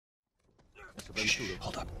Shh,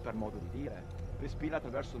 hold up. Per modo di dire, respira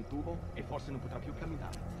attraverso un tubo e forse non potrà più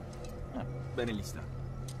camminare. Bene lì sta.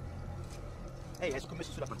 Ehi, hai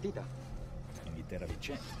scommesso sulla partita? Inghilterra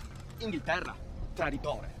vincente. Inghilterra,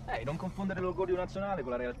 traditore. Non confondere l'orgoglio nazionale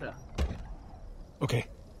con la realtà. Okay,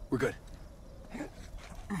 we're good.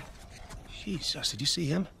 Jesus, did you see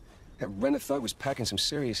him? That Renner thug was packing some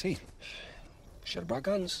serious heat. Should have brought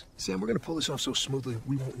guns. Sam, we're gonna pull this off so smoothly,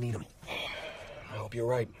 we won't need them. I hope you're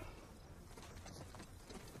right.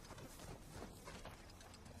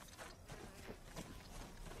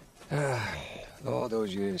 All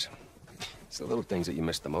those years. It's the little things that you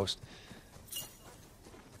miss the most.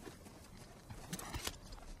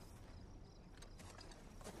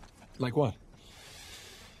 Like what?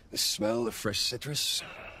 The smell of fresh citrus.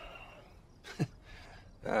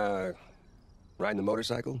 Riding a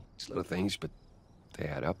motorcycle. It's little things, but they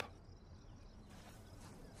add up.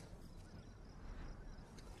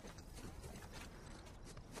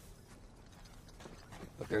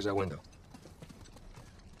 Look, there's our window.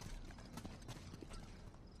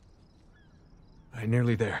 All right,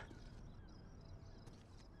 nearly there.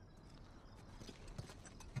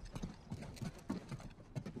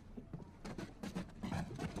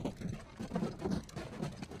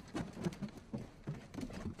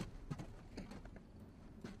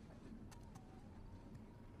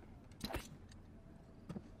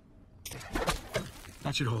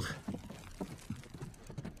 That should hold.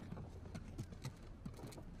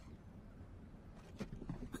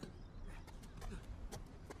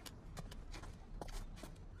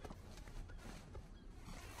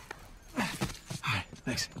 Hi,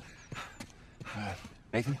 thanks.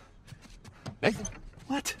 Nathan? Nathan?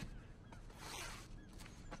 What?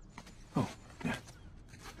 Oh, yeah.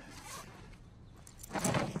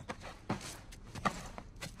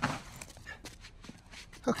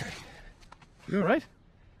 Okay. You all right?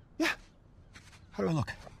 Yeah. How do I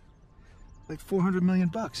look? Like 400 million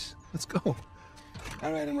bucks. Let's go. All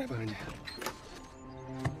right, I'm right behind you.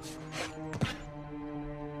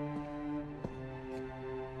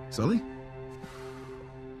 Sully?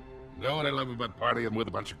 Know what I love about partying with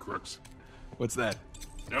a bunch of crooks? What's that?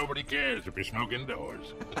 Nobody cares if you smoke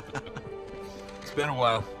indoors. It's been a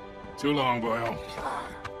while. Too long, boyo.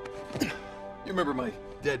 You remember my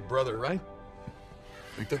dead brother, right?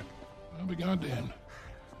 Victor? I'll be goddamn.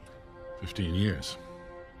 15 years.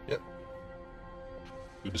 Yep.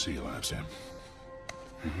 Good to see you alive, Sam.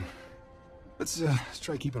 Let's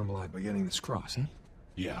try keeping him alive by getting this cross, huh?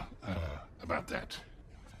 Yeah, about that.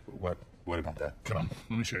 What about that? Come on,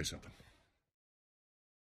 let me show you something.